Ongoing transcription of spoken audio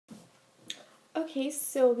Okay,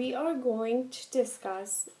 so we are going to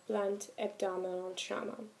discuss blunt abdominal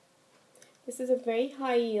trauma. This is a very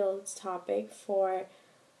high yield topic for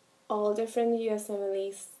all different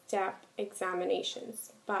USMLE step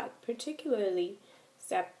examinations, but particularly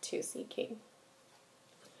step 2CK.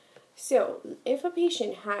 So, if a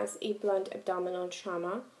patient has a blunt abdominal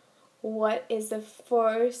trauma, what is the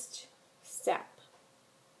first step?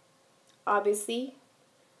 Obviously,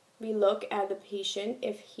 we look at the patient.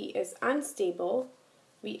 If he is unstable,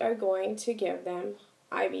 we are going to give them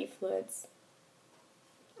IV fluids.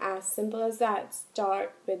 As simple as that.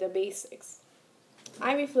 Start with the basics.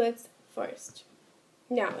 IV fluids first.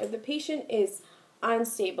 Now, if the patient is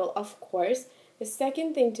unstable, of course, the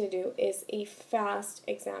second thing to do is a fast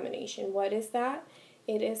examination. What is that?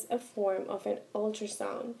 It is a form of an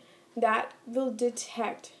ultrasound that will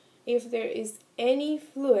detect if there is any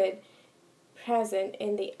fluid present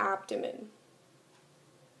in the abdomen.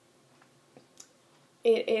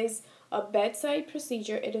 It is a bedside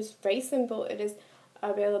procedure. It is very simple. It is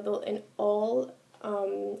available in all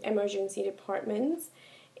emergency departments,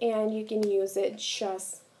 and you can use it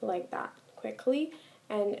just like that quickly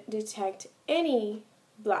and detect any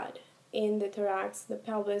blood in the thorax, the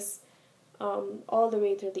pelvis, all the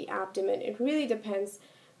way through the abdomen. It really depends.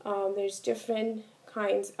 There's different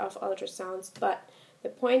kinds of ultrasounds, but the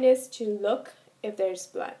point is to look if there's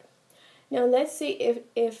blood. Now let's say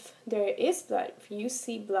if there is blood, if you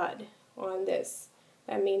see blood on this,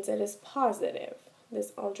 that means it is positive. This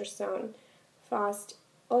ultrasound, fast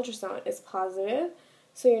ultrasound is positive.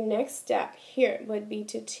 So your next step here would be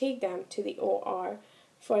to take them to the OR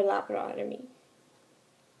for laparotomy.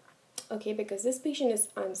 Okay, because this patient is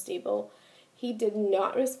unstable, he did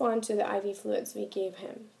not respond to the IV fluids we gave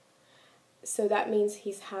him. So that means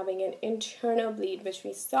he's having an internal bleed, which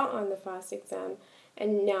we saw on the fast exam,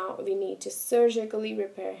 and now we need to surgically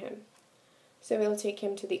repair him. So we'll take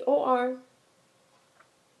him to the OR.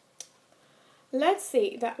 Let's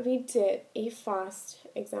say that we did a fast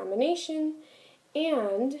examination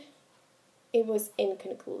and it was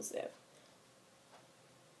inconclusive.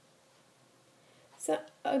 So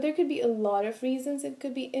there could be a lot of reasons it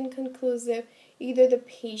could be inconclusive. Either the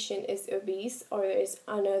patient is obese or there is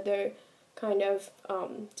another kind of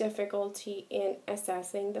difficulty in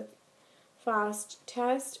assessing the fast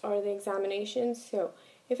test or the examination. So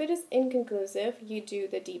if it is inconclusive, you do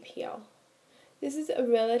the DPL. This is a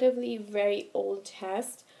relatively very old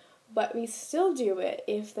test, but we still do it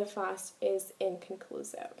if the fast is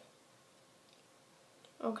inconclusive.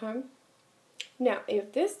 Okay? Now,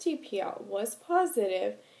 if this DPL was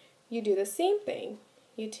positive, you do the same thing.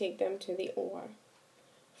 You take them to the OR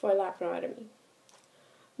for laparotomy.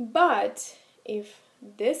 But if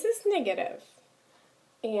this is negative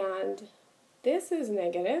and this is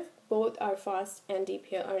negative, both our fast and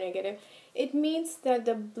DPL are negative, it means that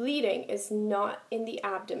the bleeding is not in the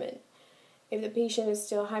abdomen. If the patient is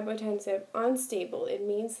still hypotensive, unstable, it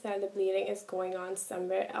means that the bleeding is going on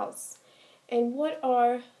somewhere else. And what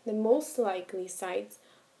are the most likely sites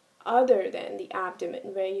other than the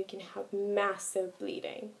abdomen where you can have massive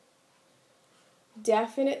bleeding?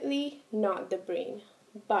 Definitely not the brain,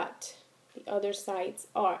 but the other sites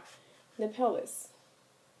are the pelvis,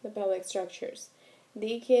 the pelvic structures.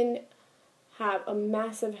 They can have a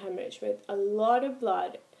massive hemorrhage with a lot of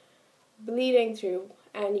blood bleeding through,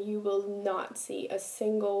 and you will not see a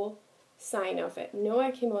single sign of it. No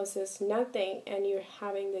ecchymosis, nothing, and you're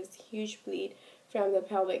having this huge bleed from the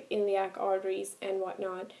pelvic iliac arteries and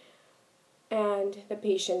whatnot, and the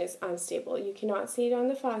patient is unstable. You cannot see it on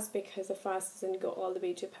the fast because the fast doesn't go all the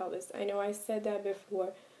way to pelvis. I know I said that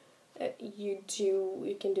before. You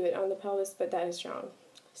can do it on the pelvis, but that is wrong.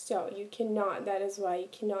 So you cannot, that is why you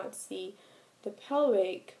cannot see the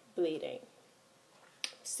pelvic bleeding.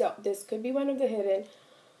 So this could be one of the hidden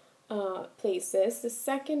places. The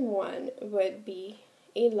second one would be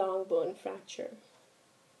a long bone fracture.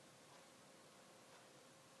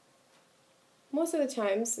 Most of the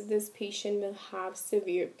times this patient will have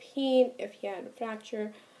severe pain if he had a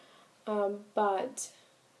fracture, but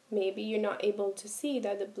maybe you're not able to see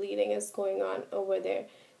that the bleeding is going on over there.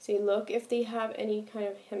 So you look if they have any kind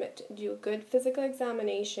of hemorrhage. Do a good physical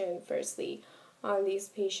examination firstly on these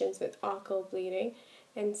patients with occult bleeding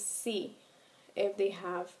and see if they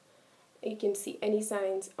have, you can see any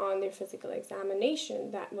signs on their physical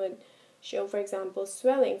examination that would show, for example,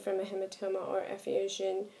 swelling from a hematoma or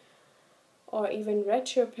effusion, or even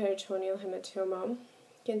retroperitoneal hematoma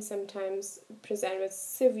can sometimes present with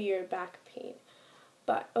severe back pain.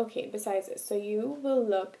 But okay, besides this, so you will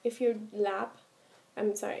look if your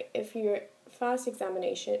if your fast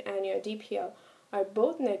examination and your DPL are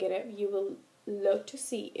both negative, you will look to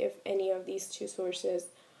see if any of these two sources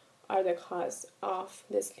are the cause of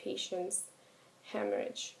this patient's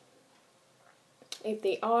hemorrhage. If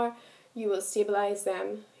they are, you will stabilize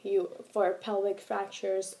them. For pelvic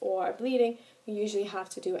fractures or bleeding, you usually have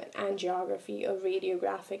to do an angiography, a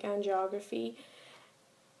radiographic angiography,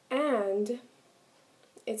 and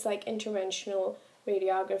it's like interventional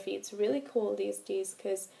radiography. It's really cool these days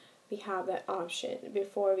because we have that option.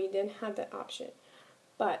 Before we didn't have that option,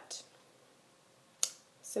 but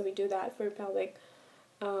so we do that for pelvic.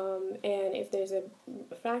 And if there's a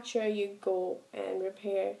fracture, you go and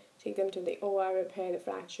take them to the OR, repair the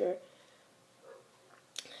fracture,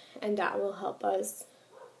 and that will help us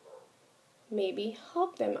maybe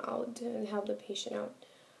help them out and help the patient out.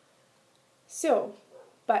 So,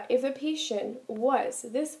 but if the patient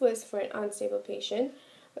this was for an unstable patient,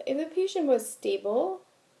 but if the patient was stable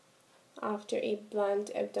after a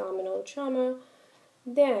blunt abdominal trauma,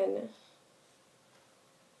 then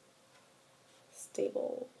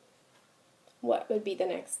stable. What would be the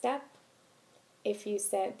next step? If you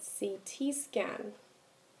said CT scan,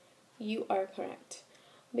 you are correct.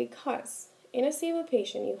 Because in a stable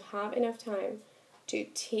patient, you have enough time to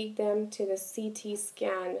take them to the CT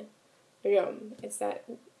scan room. It's that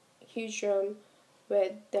huge room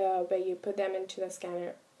with where you put them into the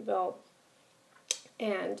scanner. Well,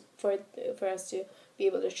 and for us to be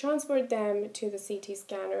able to transport them to the CT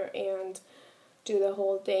scanner and do the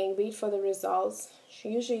whole thing, wait for the results,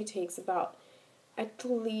 usually takes about at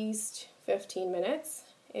least 15 minutes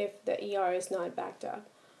if the ER is not backed up.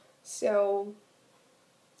 So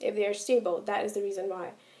if they are stable, that is the reason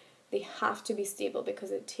why they have to be stable, because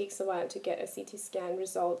it takes a while to get a CT scan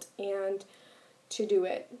result and to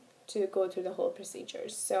go through the whole procedure.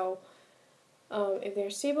 So if they're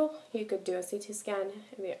stable, you could do a CT scan.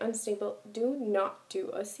 If they're unstable, do not do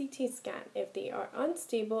a CT scan. If they are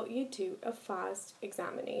unstable, you do a fast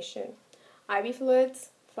examination. IV fluids,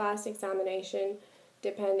 fast examination,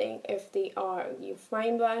 depending if you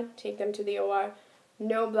find blood, take them to the OR.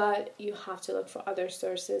 No blood, you have to look for other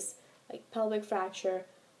sources like pelvic fracture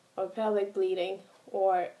or pelvic bleeding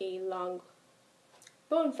or a long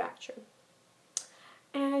bone fracture.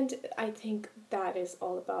 And I think that is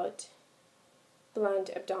all about blunt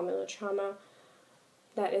abdominal trauma.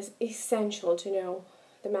 That is essential to know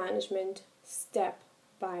the management step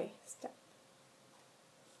by step.